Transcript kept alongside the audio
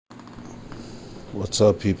What's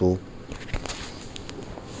up, people?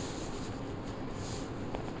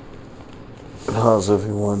 How's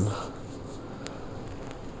everyone?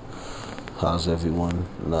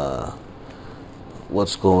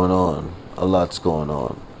 What's going on? A lot's going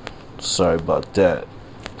on. Sorry about that.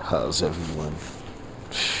 How's everyone?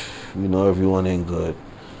 You know everyone ain't good.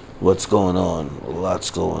 What's going on? A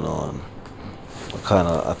lot's going on.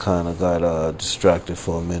 I kinda got distracted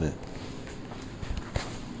for a minute.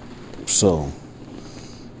 So,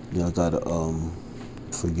 y'all gotta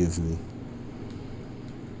forgive me.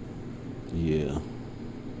 Yeah.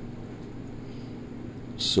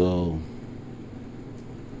 So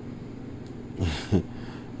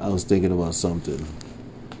I was thinking about something.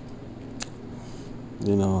 I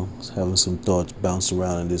was having some thoughts bounce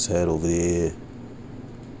around in this head over there.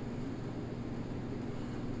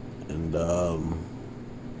 And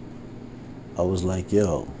I was like,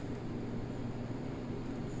 yo,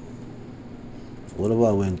 what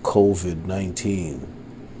about when Covid-19?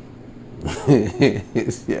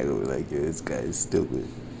 Yeah, gonna be like, yo, this guy is stupid.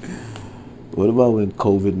 What about when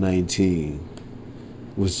Covid-19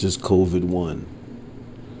 was just COVID-1?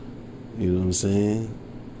 You know what I'm saying?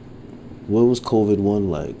 What was COVID-1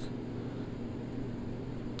 like?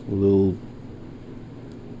 A little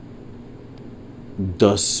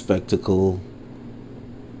dust spectacle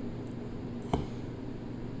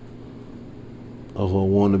of a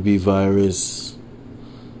wannabe virus.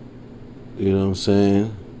 You know what I'm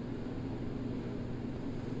saying?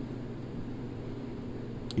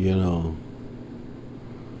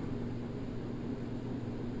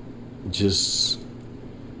 Just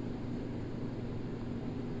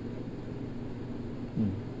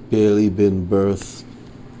barely been birthed.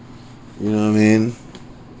 You know what I mean?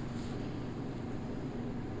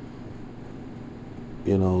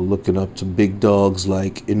 Looking up to big dogs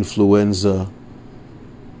like influenza,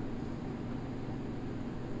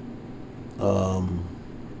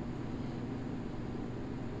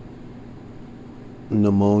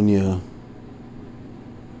 pneumonia,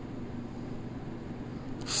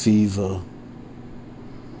 fever.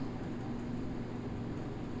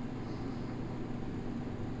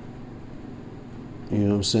 You know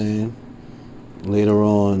what I'm saying? Later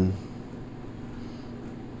on,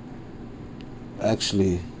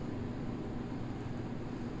 actually,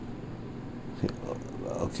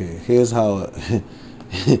 okay, here's how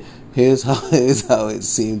here's how it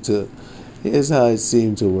seemed to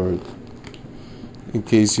work. In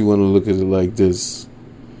case you want to look at it like this,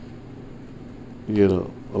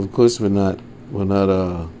 of course we're not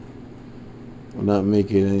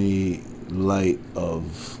making any light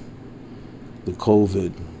of the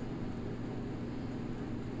COVID,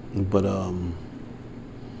 but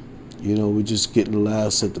we're just getting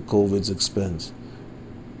laughs at the COVID's expense.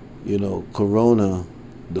 Corona,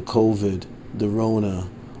 the COVID, the Rona,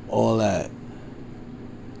 all that.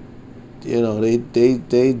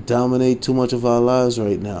 They dominate too much of our lives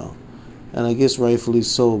right now, and I guess rightfully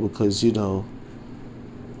so, because the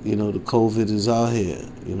COVID is out here.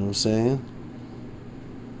 You know what I'm saying?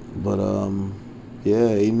 But yeah,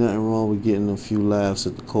 ain't nothing wrong with getting a few laughs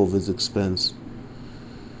at the COVID's expense.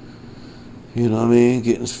 You know what I mean?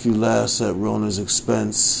 Getting a few laughs at Rona's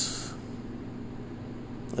expense.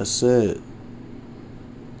 That's it.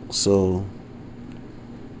 So,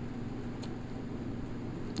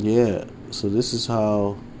 yeah. So this is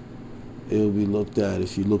how it'll be looked at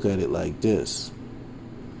if you look at it like this.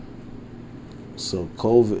 So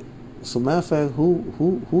COVID. So matter of fact,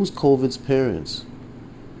 who's COVID's parents?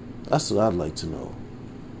 That's what I'd like to know.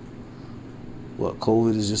 What,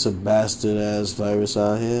 COVID is just a bastard ass virus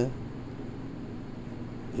out here?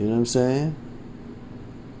 You know what I'm saying?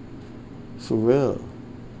 For real.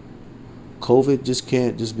 COVID just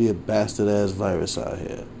can't just be a bastard ass virus out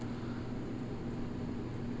here.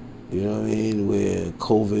 You know what I mean? Where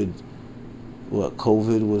COVID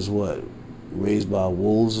was raised by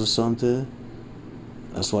wolves or something?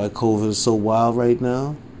 That's why COVID is so wild right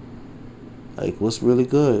now? Like, what's really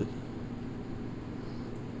good?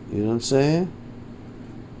 You know what I'm saying?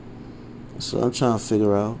 So I'm trying to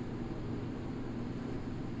figure out.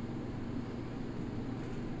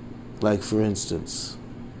 Like, for instance,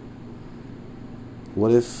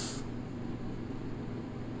 what if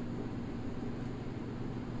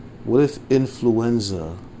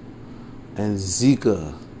influenza and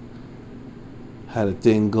Zika had a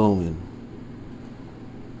thing going?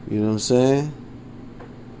 You know what I'm saying?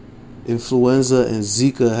 Influenza and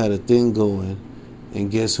Zika had a thing going, and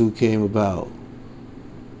guess who came about?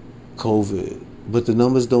 COVID. But the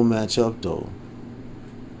numbers don't match up, though.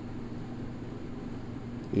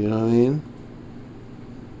 You know what I mean?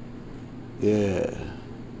 Yeah.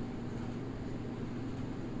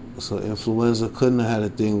 So influenza couldn't have had a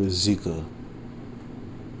thing with Zika,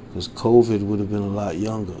 because COVID would have been a lot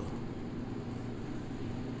younger.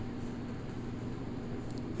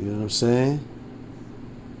 You know what I'm saying?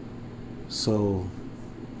 So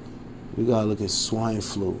we gotta look at swine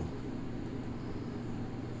flu.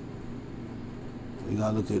 We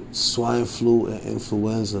gotta look at swine flu and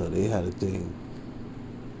influenza. They had a thing.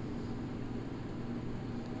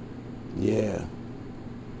 Yeah.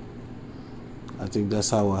 I think that's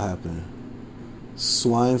how it happened.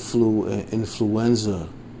 Swine flu and influenza,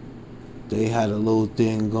 they had a little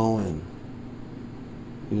thing going.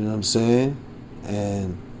 You know what I'm saying?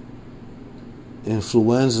 And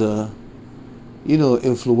influenza,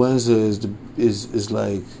 influenza is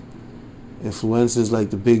like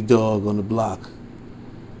the big dog on the block.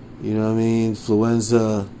 You know what I mean?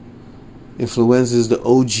 Influenza is the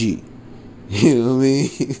OG. You know what I mean?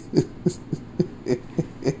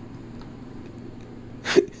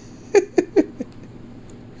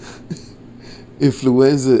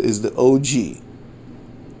 Influenza is the OG. You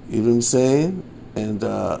know what I'm saying? And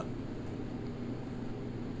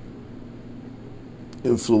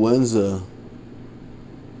influenza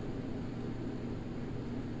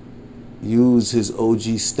used his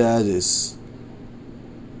OG status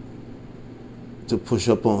to push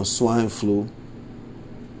up on swine flu.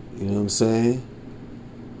 You know what I'm saying?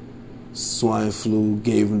 Swine flu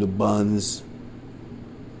gave him the buns.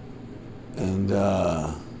 And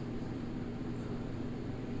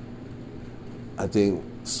I think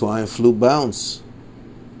swine flu bounced.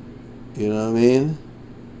 You know what I mean?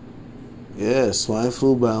 Yeah, swine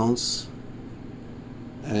flu bounced.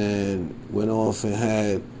 And went off and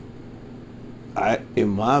had, in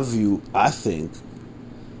my view, I think,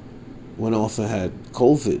 went off and had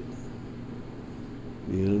COVID.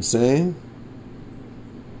 You know what I'm saying?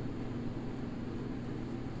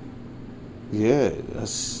 Yeah,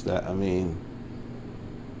 that's what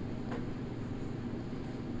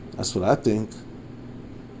I think.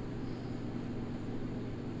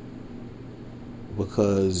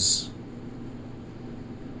 Because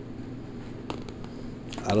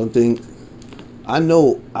I don't think, I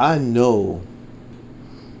know,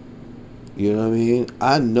 you know what I mean?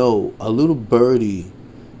 I know a little birdie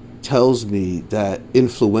tells me that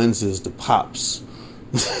influenza is the pops.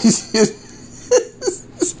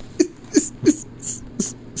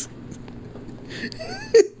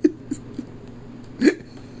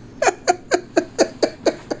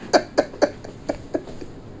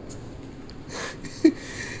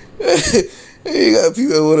 You got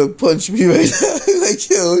people that want to punch me right now. Like,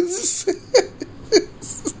 yo,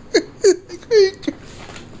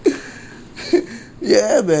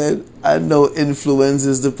 yeah, man. I know influenza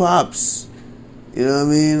is the pops. You know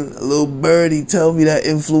what I mean? A little birdie tell me that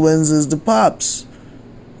influenza is the pops.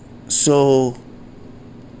 So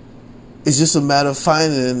it's just a matter of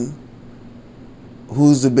finding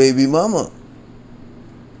who's the baby mama.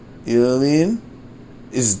 You know what I mean?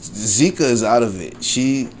 Zika is out of it.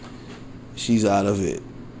 She's out of it.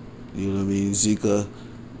 You know what I mean? Zika,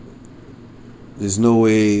 there's no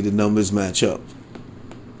way the numbers match up.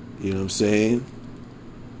 You know what I'm saying?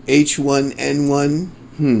 H1N1,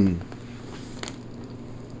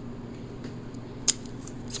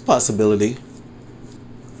 it's a possibility.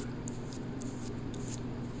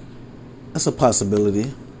 That's a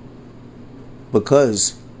possibility.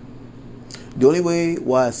 Because the only way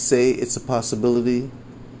why I say it's a possibility,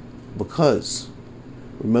 because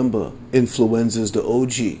remember, influenza is the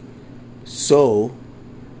OG. So,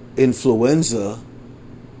 influenza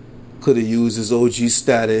could have used his OG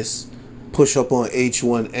status, push up on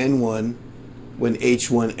H1N1 when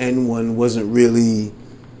H1N1 wasn't really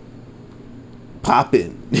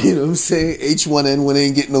popping. You know what I'm saying? H1N1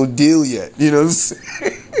 ain't getting no deal yet. You know what I'm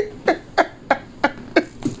saying?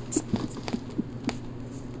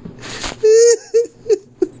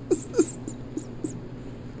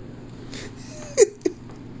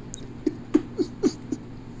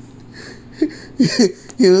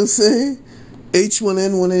 You know what I'm saying?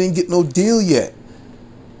 H1N1 ain't get no deal yet.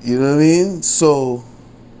 You know what I mean? So,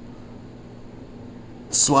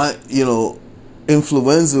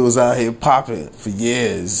 influenza was out here popping for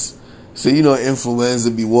years. So,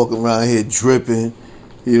 influenza be walking around here dripping.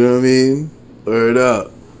 You know what I mean? Word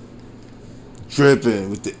up.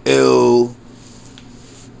 Dripping with the ill,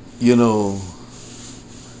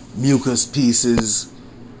 mucus pieces.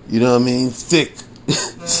 You know what I mean? Thick.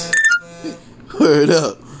 Word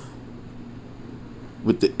up.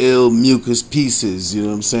 With the ill mucus pieces, you know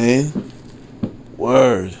what I'm saying?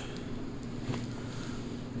 Word.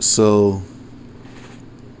 So,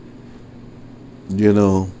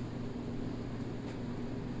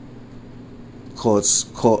 caught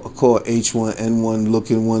H1N1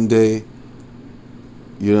 looking one day.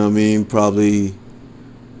 You know what I mean? Probably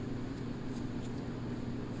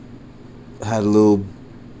had a little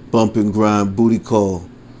bump and grind booty call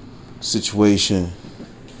situation.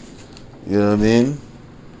 You know what I mean?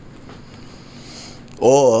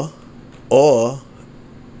 Or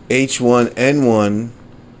H1N1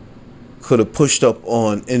 could have pushed up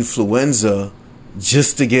on influenza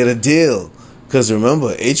just to get a deal. Because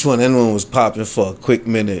remember, H1N1 was popping for a quick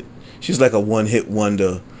minute. She was like a one-hit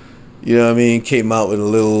wonder. You know what I mean? Came out with a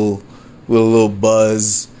little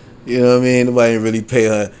buzz. You know what I mean? Nobody didn't really pay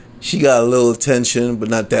her. She got a little attention, but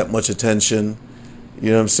not that much attention.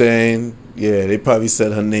 You know what I'm saying? Yeah, they probably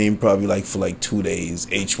said her name probably for 2 days.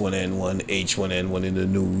 H1N1 in the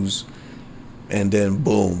news. And then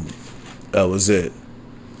boom. That was it.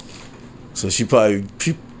 So she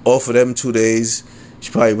off of them 2 days, she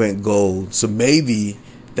probably went gold. So maybe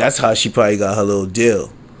that's how she probably got her little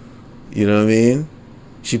deal. You know what I mean?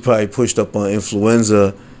 She probably pushed up on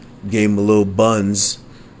influenza, gave him a little buns.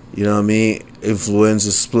 You know what I mean?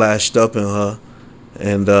 Influenza splashed up in her.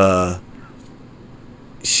 And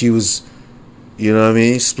she was, you know what I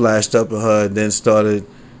mean? Splashed up in her and then started,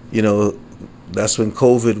 that's when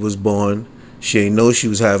COVID was born. She ain't know she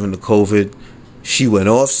was having the COVID. She went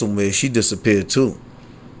off somewhere. She disappeared too.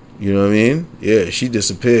 You know what I mean? Yeah, she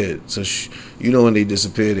disappeared. So, when they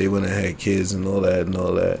disappeared, they went and had kids and all that and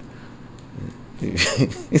all that.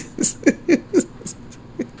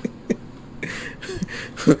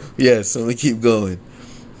 Yeah, so we keep going.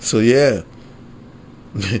 So, yeah.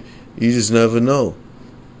 You just never know.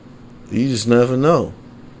 You just never know.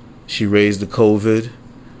 She raised the COVID.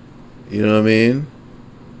 You know what I mean?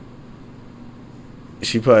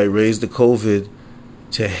 She probably raised the COVID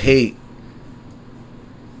to hate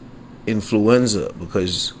influenza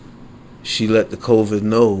because she let the COVID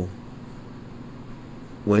know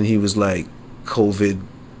when he was like COVID-9.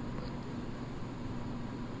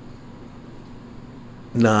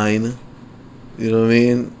 You know what I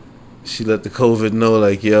mean? She let the COVID know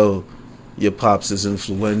like, yo, your pops is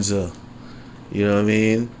influenza. You know what I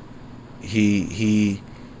mean? He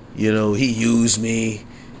used me.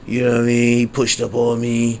 You know what I mean? He pushed up on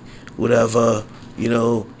me, whatever. He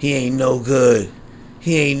ain't no good.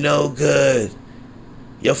 He ain't no good.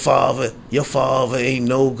 Your father ain't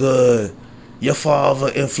no good. Your father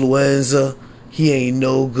influenza, he ain't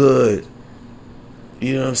no good.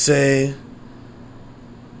 You know what I'm saying?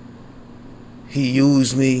 He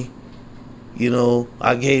used me.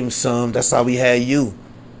 I gave him some. That's how we had you.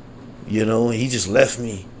 And he just left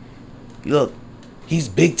me. Look, he's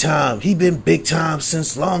big time. He been big time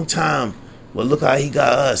since long time. Well, look how he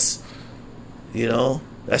got us.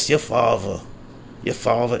 That's your father. Your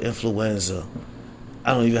father influenza.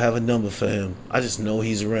 I don't even have a number for him. I just know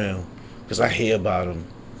he's around because I hear about him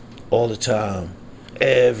all the time.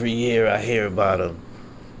 Every year I hear about him.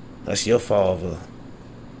 That's your father.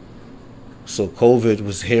 So COVID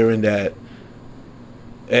was hearing that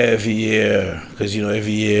every year because,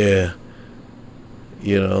 every year,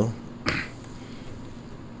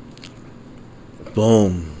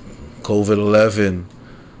 boom, COVID-11,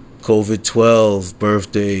 COVID-12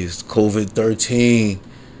 birthdays, COVID-13,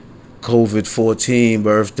 COVID-14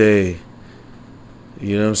 birthday.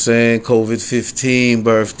 You know what I'm saying? COVID-15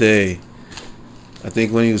 birthday. I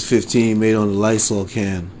think when he was 15, he made on the Lysol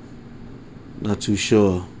can. Not too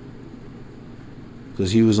sure.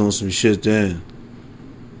 Because he was on some shit then.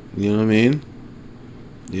 You know what I mean?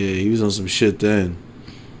 Yeah, he was on some shit then.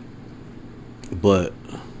 But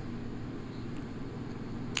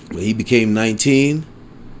when he became 19,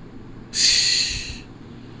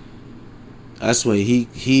 that's when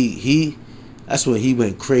that's when he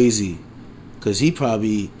went crazy. Cause he's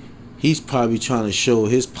probably trying to show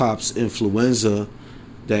his pops influenza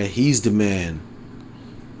that he's the man.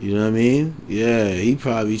 You know what I mean? Yeah, he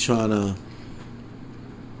probably trying to.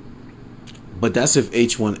 But that's if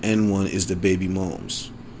H1N1 is the baby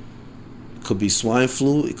moms. It could be swine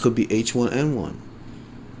flu. It could be H1N1.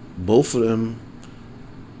 Both of them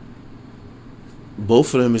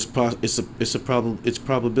is it's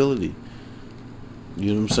probability.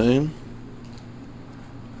 You know what I'm saying?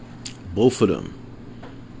 Both of them.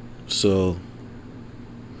 So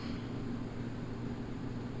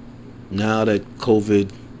now that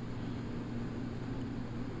COVID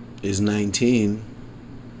is 19,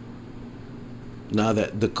 now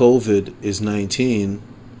that the COVID is 19,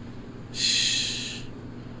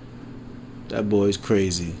 that boy's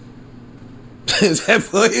crazy. That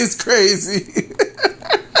boy is crazy.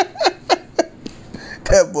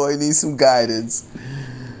 That boy needs some guidance.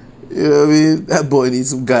 You know what I mean? That boy needs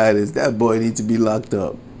some guidance. That boy needs to be locked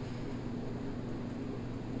up.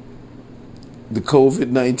 The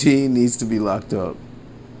COVID-19 needs to be locked up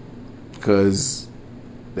because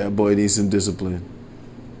that boy needs some discipline.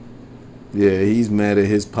 Yeah, he's mad at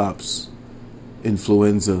his pops.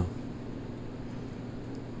 Influenza.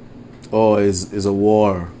 Or is a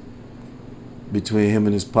war between him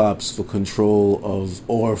and his pops for control of,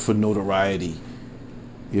 or for notoriety.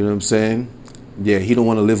 You know what I'm saying? Yeah, he don't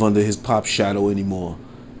want to live under his pop's shadow anymore.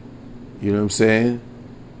 You know what I'm saying?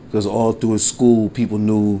 Because all through his school, people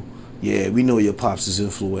knew, yeah, we know your pops is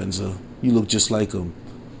influenza. You look just like him.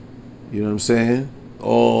 You know what I'm saying?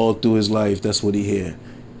 All through his life, that's what he hear.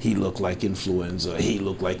 He looked like influenza. He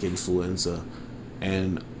looked like influenza.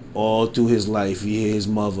 And all through his life, he hear his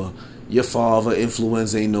mother, your father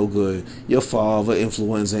influenza ain't no good. Your father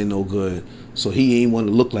influenza ain't no good. So he ain't want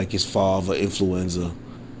to look like his father influenza.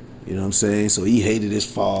 You know what I'm saying? So he hated his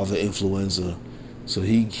father influenza. So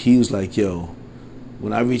he was like, yo,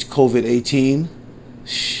 when I reach COVID-18,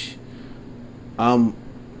 I'm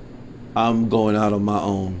going out on my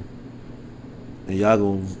own. And y'all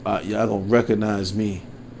gonna recognize me.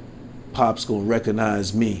 Pop's gonna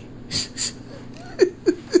recognize me.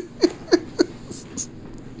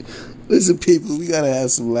 Listen, people, we gotta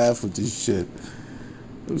have some laugh with this shit.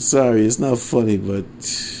 I'm sorry, it's not funny, but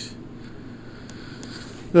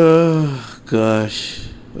gosh,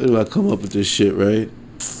 where do I come up with this shit, right?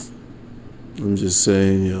 I'm just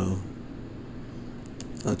saying, yo,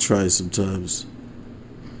 I try sometimes.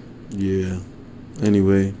 Yeah.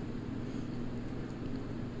 Anyway,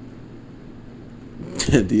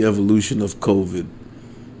 the evolution of COVID.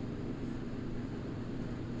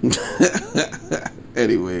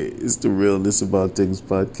 Anyway, it's the Realness About Things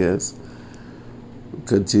podcast. We'll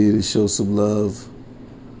continue to show some love,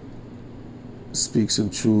 speak some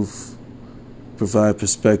truth, provide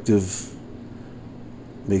perspective,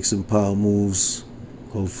 make some power moves,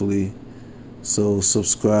 hopefully. So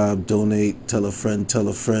subscribe, donate, tell a friend,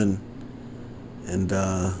 and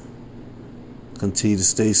continue to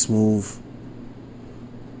stay smooth,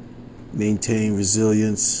 maintain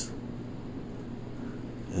resilience,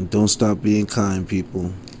 and don't stop being kind, people,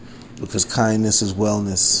 because kindness is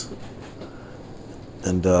wellness.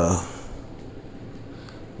 And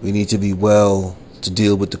we need to be well to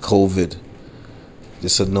deal with the COVID,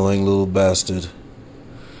 this annoying little bastard.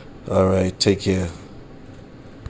 All right, take care.